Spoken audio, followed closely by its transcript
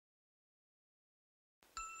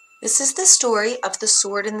This is the story of the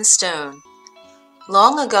sword and the stone.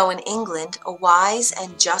 Long ago in England, a wise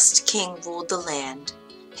and just king ruled the land.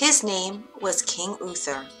 His name was King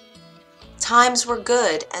Uther. Times were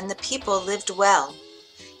good and the people lived well.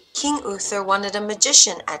 King Uther wanted a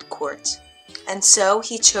magician at court, and so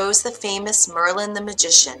he chose the famous Merlin the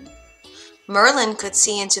magician. Merlin could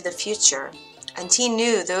see into the future, and he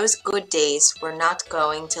knew those good days were not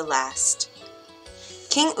going to last.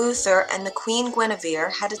 King Uther and the Queen Guinevere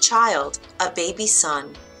had a child, a baby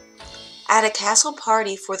son. At a castle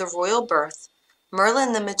party for the royal birth,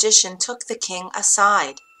 Merlin the magician took the king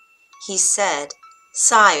aside. He said,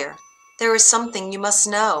 "Sire, there is something you must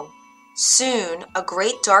know. Soon a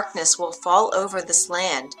great darkness will fall over this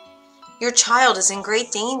land. Your child is in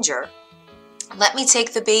great danger. Let me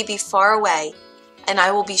take the baby far away, and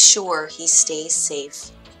I will be sure he stays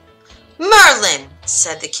safe." "Merlin,"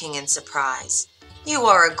 said the king in surprise, "you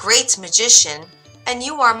are a great magician, and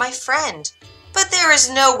you are my friend, but there is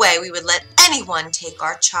no way we would let anyone take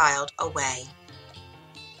our child away."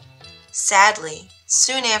 Sadly,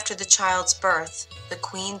 soon after the child's birth, the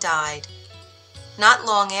queen died. Not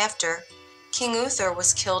long after, King Uther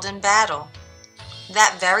was killed in battle.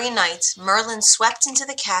 That very night, Merlin swept into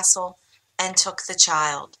the castle and took the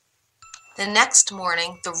child. The next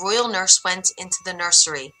morning, the royal nurse went into the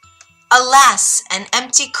nursery. Alas, an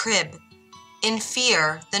empty crib! In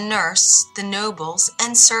fear, the nurse, the nobles,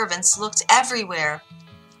 and servants looked everywhere,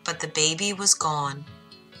 but the baby was gone.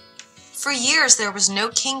 For years there was no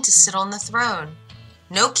king to sit on the throne,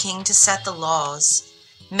 no king to set the laws.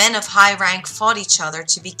 Men of high rank fought each other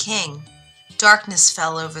to be king. Darkness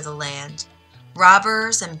fell over the land.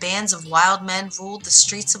 Robbers and bands of wild men ruled the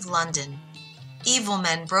streets of London. Evil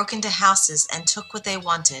men broke into houses and took what they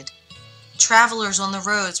wanted. Travelers on the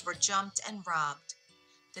roads were jumped and robbed.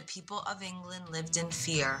 The people of England lived in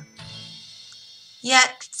fear.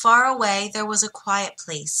 Yet, far away there was a quiet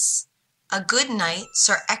place. A good knight,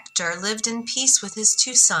 Sir Ector, lived in peace with his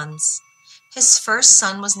two sons. His first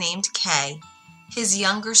son was named Kay. His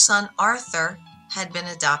younger son, Arthur, had been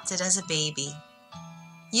adopted as a baby.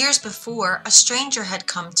 Years before, a stranger had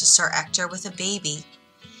come to Sir Ector with a baby.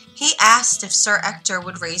 He asked if Sir Ector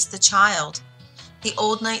would raise the child. The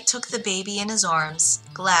old knight took the baby in his arms,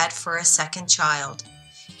 glad for a second child.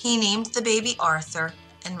 He named the baby Arthur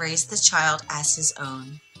and raised the child as his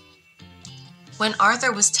own. When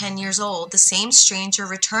Arthur was 10 years old, the same stranger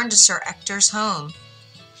returned to Sir Ector's home.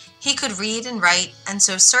 He could read and write, and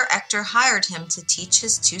so Sir Ector hired him to teach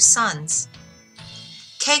his two sons.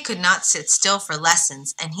 Kay could not sit still for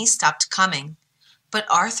lessons, and he stopped coming. But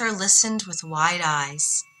Arthur listened with wide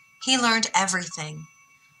eyes. He learned everything.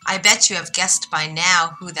 I bet you have guessed by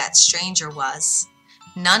now who that stranger was.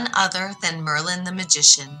 None other than Merlin the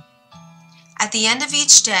magician. At the end of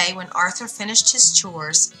each day, when Arthur finished his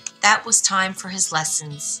chores, that was time for his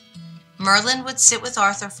lessons. Merlin would sit with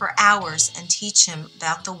Arthur for hours and teach him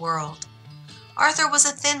about the world. Arthur was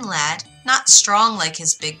a thin lad, not strong like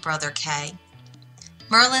his big brother Kay.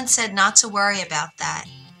 Merlin said not to worry about that.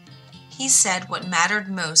 He said what mattered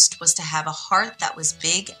most was to have a heart that was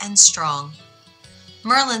big and strong.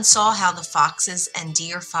 Merlin saw how the foxes and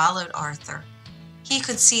deer followed Arthur. He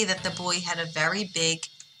could see that the boy had a very big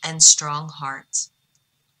and strong heart.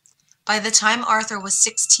 By the time Arthur was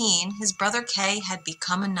 16, his brother Kay had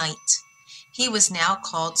become a knight. He was now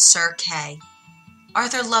called Sir Kay.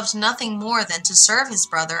 Arthur loved nothing more than to serve his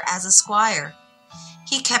brother as a squire.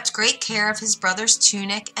 He kept great care of his brother's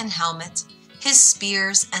tunic and helmet, his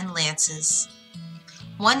spears and lances.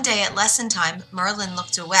 One day at lesson time, Merlin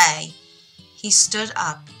looked away. He stood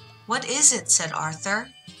up. "What is it?" said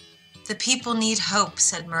Arthur. "The people need hope,"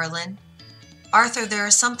 said Merlin. "Arthur, there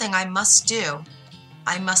is something I must do.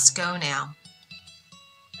 I must go now."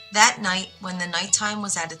 That night, when the nighttime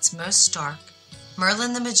was at its most dark,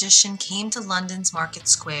 Merlin the magician came to London's market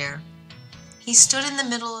square. He stood in the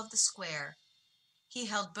middle of the square. He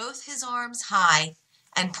held both his arms high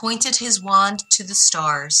and pointed his wand to the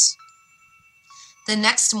stars. The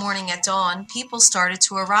next morning at dawn, people started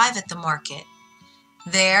to arrive at the market.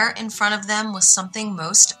 There, in front of them, was something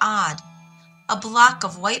most odd. A block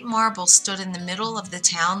of white marble stood in the middle of the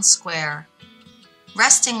town square.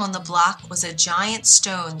 Resting on the block was a giant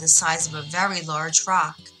stone the size of a very large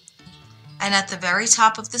rock. And at the very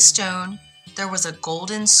top of the stone, there was a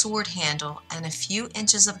golden sword handle and a few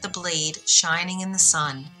inches of the blade shining in the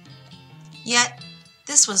sun. Yet,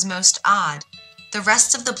 this was most odd. The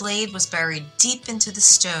rest of the blade was buried deep into the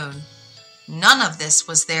stone. None of this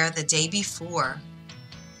was there the day before.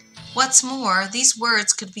 What's more, these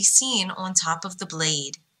words could be seen on top of the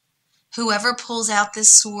blade. "Whoever pulls out this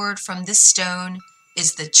sword from this stone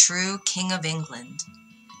is the true King of England."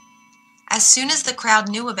 As soon as the crowd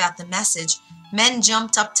knew about the message, men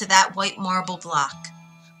jumped up to that white marble block.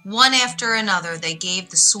 One after another, they gave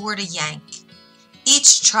the sword a yank.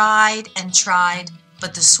 Each tried and tried,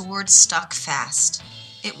 but the sword stuck fast.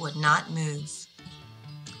 It would not move.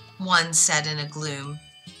 One said in a gloom,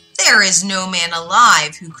 "There is no man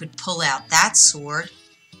alive who could pull out that sword."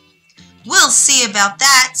 "We'll see about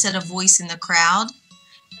that," said a voice in the crowd.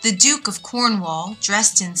 The Duke of Cornwall,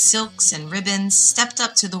 dressed in silks and ribbons, stepped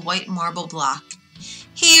up to the white marble block.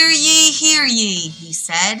 Hear ye," he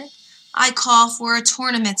said. "I call for a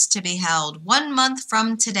tournament to be held 1 month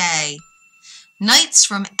from today. Knights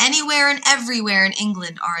from anywhere and everywhere in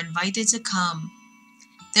England are invited to come.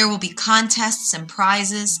 There will be contests and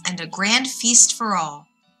prizes and a grand feast for all."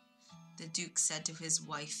 The Duke said to his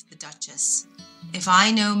wife, the Duchess, "If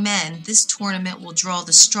I know men, this tournament will draw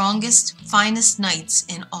the strongest, finest knights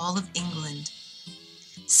in all of England."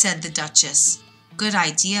 Said the Duchess, "Good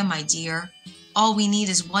idea, my dear. All we need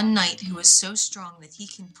is one knight who is so strong that he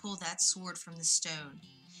can pull that sword from the stone.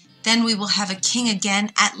 Then we will have a king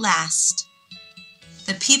again at last."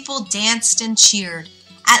 The people danced and cheered.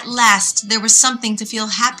 At last there was something to feel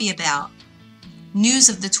happy about. News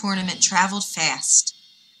of the tournament traveled fast,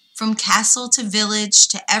 from castle to village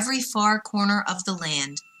to every far corner of the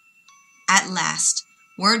land. At last,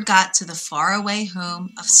 word got to the faraway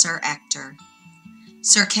home of Sir Ector.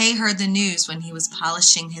 Sir Kay heard the news when he was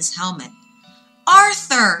polishing his helmet.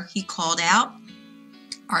 "Arthur!" he called out.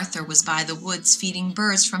 Arthur was by the woods feeding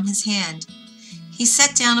birds from his hand. He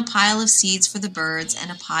set down a pile of seeds for the birds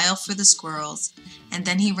and a pile for the squirrels, and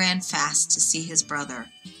then he ran fast to see his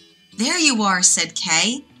brother. "There you are," said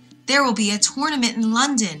Kay. "There will be a tournament in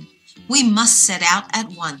London. We must set out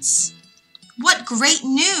at once." What great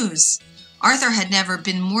news! Arthur had never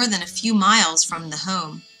been more than a few miles from the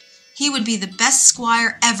home. He would be the best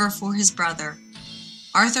squire ever for his brother.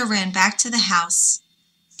 Arthur ran back to the house.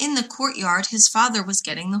 In the courtyard, his father was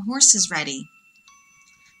getting the horses ready.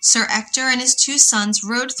 Sir Ector and his 2 sons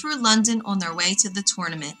rode through London on their way to the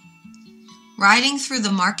tournament. Riding through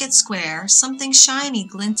the market square, something shiny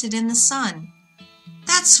glinted in the sun.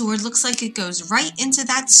 "That sword looks like it goes right into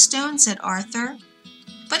that stone," said Arthur.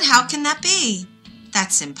 "But how can that be?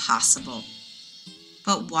 That's impossible."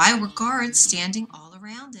 But why were guards standing all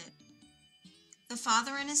around it? The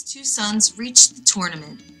father and his 2 sons reached the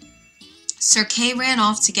tournament. Sir Kay ran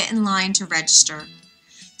off to get in line to register.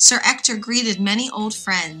 Sir Ector greeted many old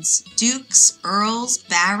friends, dukes, earls,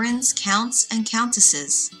 barons, counts, and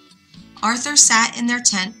countesses. Arthur sat in their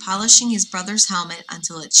tent polishing his brother's helmet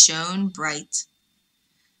until it shone bright.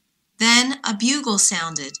 Then a bugle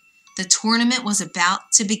sounded. The tournament was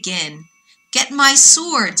about to begin. "Get my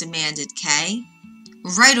sword," demanded Kay.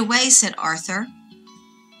 "Right away," said Arthur.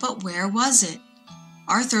 But where was it?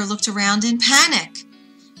 Arthur looked around in panic.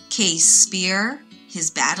 Kay's spear, his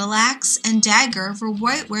battle axe, and dagger were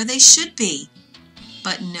right where they should be,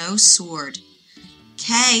 but no sword.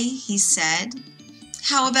 "Kay," he said,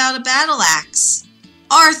 "how about a battle axe?"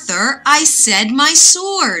 "Arthur, I said my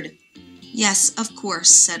sword!" "Yes, of course,"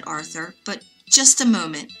 said Arthur, "but just a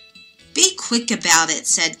moment." "Be quick about it,"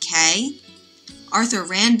 said Kay. Arthur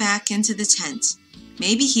ran back into the tent.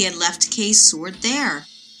 Maybe he had left Kay's sword there.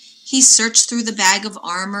 He searched through the bag of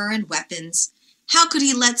armor and weapons. How could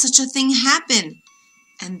he let such a thing happen?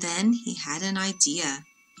 And then he had an idea.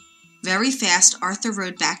 Very fast Arthur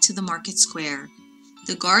rode back to the market square.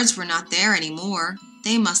 The guards were not there anymore.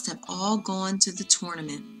 They must have all gone to the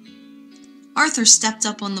tournament. Arthur stepped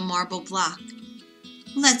up on the marble block.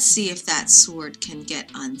 Let's see if that sword can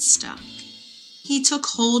get unstuck. He took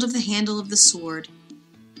hold of the handle of the sword.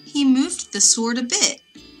 He moved the sword a bit.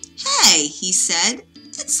 "Hey," he said,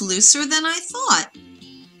 "it's looser than I thought."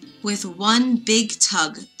 With one big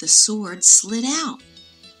tug, the sword slid out.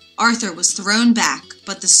 Arthur was thrown back,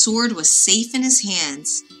 but the sword was safe in his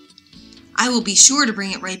hands. "I will be sure to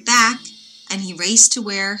bring it right back," and he raced to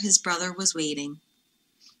where his brother was waiting.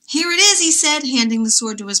 "Here it is," he said, handing the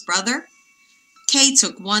sword to his brother. Kay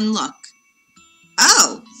took one look.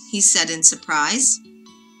 "Oh," he said in surprise.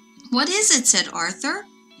 "What is it?" said Arthur,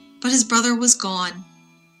 but his brother was gone.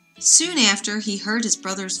 Soon after, he heard his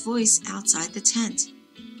brother's voice outside the tent.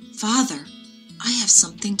 "Father, I have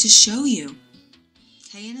something to show you."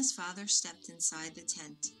 Kay and his father stepped inside the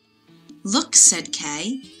tent. "Look," said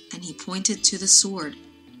Kay, and he pointed to the sword.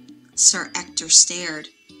 Sir Ector stared.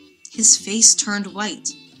 His face turned white.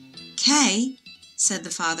 "Kay," said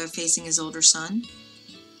the father facing his older son,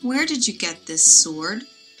 "where did you get this sword?"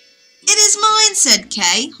 "It is mine," said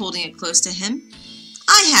Kay, holding it close to him.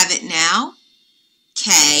 "I have it now."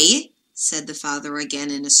 "Kay," said the father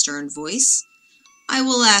again in a stern voice, "I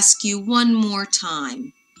will ask you one more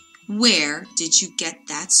time. Where did you get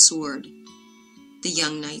that sword?" The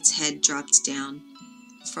young knight's head dropped down.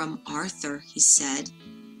 "From Arthur," he said.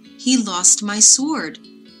 "He lost my sword.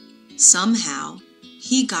 Somehow,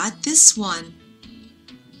 he got this one."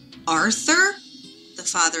 "Arthur?" The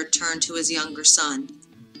father turned to his younger son.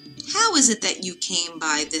 "How is it that you came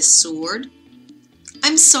by this sword?"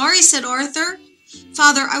 "I'm sorry," said Arthur.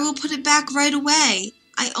 "Father, I will put it back right away.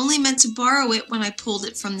 I only meant to borrow it when I pulled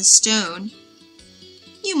it from the stone."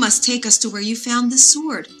 "You must take us to where you found this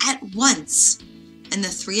sword, at once." And the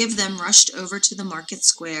three of them rushed over to the market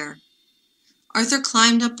square. Arthur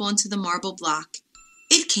climbed up onto the marble block.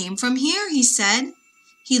 "It came from here," he said.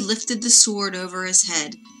 He lifted the sword over his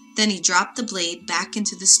head. Then he dropped the blade back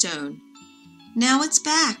into the stone. "Now it's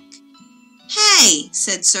back." "Hey,"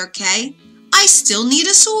 said Sir Kay, "I still need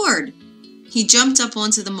a sword." He jumped up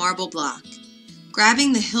onto the marble block.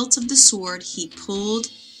 Grabbing the hilt of the sword, he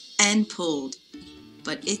pulled and pulled,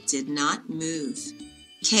 but it did not move.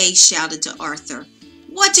 Kay shouted to Arthur,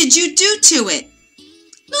 "What did you do to it?"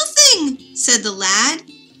 "Nothing," said the lad.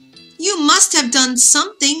 "You must have done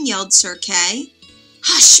something," yelled Sir Kay.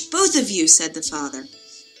 "Hush, both of you," said the father.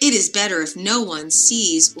 "It is better if no one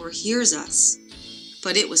sees or hears us."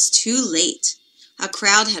 But it was too late. A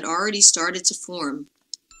crowd had already started to form.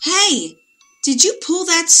 "Hey, did you pull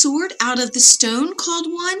that sword out of the stone?"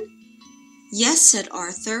 called one. "Yes," said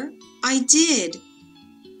Arthur, "I did."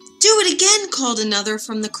 "Do it again," called another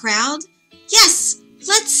from the crowd. "Yes,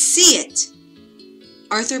 let's see it."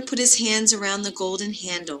 Arthur put his hands around the golden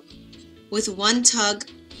handle. With one tug,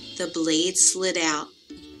 the blade slid out.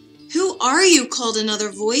 "Who are you?" called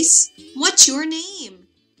another voice. "What's your name?"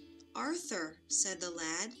 "Arthur," said the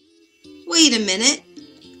lad. "Wait a minute.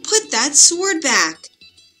 Put that sword back."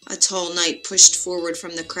 A tall knight pushed forward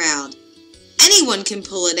from the crowd. "Anyone can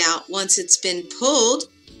pull it out once it's been pulled."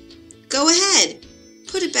 "Go ahead.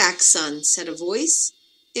 Put it back, son," said a voice.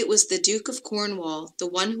 It was the Duke of Cornwall, the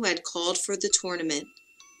one who had called for the tournament.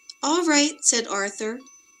 "All right," said Arthur.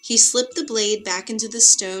 He slipped the blade back into the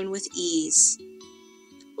stone with ease.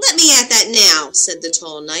 "Let me at that now," said the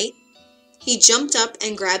tall knight. He jumped up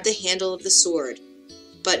and grabbed the handle of the sword.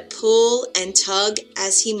 But pull and tug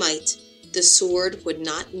as he might, the sword would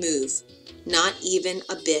not move, not even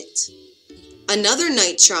a bit. Another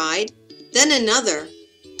knight tried, then another,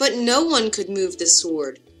 but no one could move the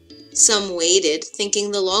sword. Some waited,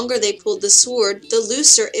 thinking the longer they pulled the sword, the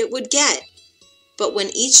looser it would get. But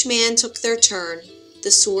when each man took their turn,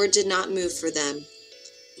 the sword did not move for them.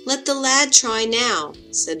 "Let the lad try now,"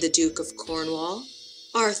 said the Duke of Cornwall.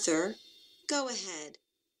 "Arthur, go ahead."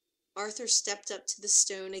 Arthur stepped up to the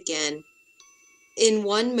stone again. In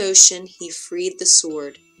one motion, he freed the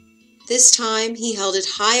sword. This time, he held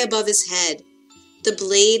it high above his head. The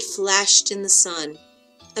blade flashed in the sun.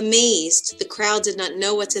 Amazed, the crowd did not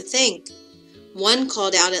know what to think. One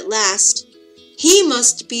called out at last, "He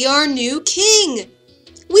must be our new king!"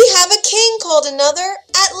 "We have a king," called another,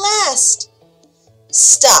 "at last!"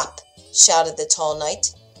 "Stop!" shouted the tall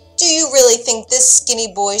knight. "Do you really think this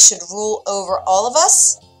skinny boy should rule over all of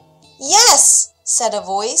us?" "Yes," said a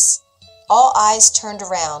voice. All eyes turned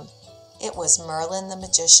around. It was Merlin the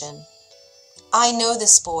magician. "I know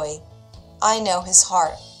this boy. I know his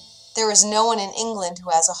heart. There is no one in England who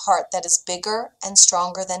has a heart that is bigger and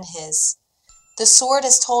stronger than his. The sword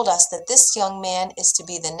has told us that this young man is to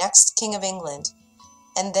be the next king of England.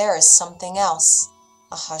 And there is something else."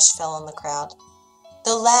 A hush fell on the crowd.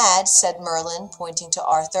 "The lad," said Merlin, pointing to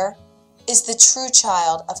Arthur, "is the true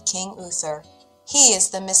child of King Uther. He is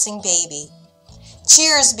the missing baby."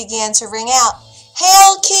 Cheers began to ring out.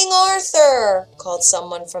 "Hail King Arthur!" called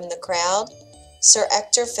someone from the crowd. Sir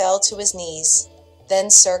Ector fell to his knees. Then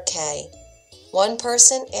Sir Kay. One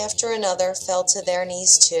person after another fell to their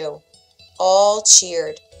knees too. All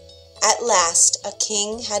cheered. At last a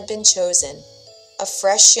king had been chosen, a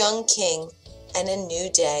fresh young king, and a new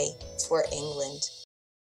day for England.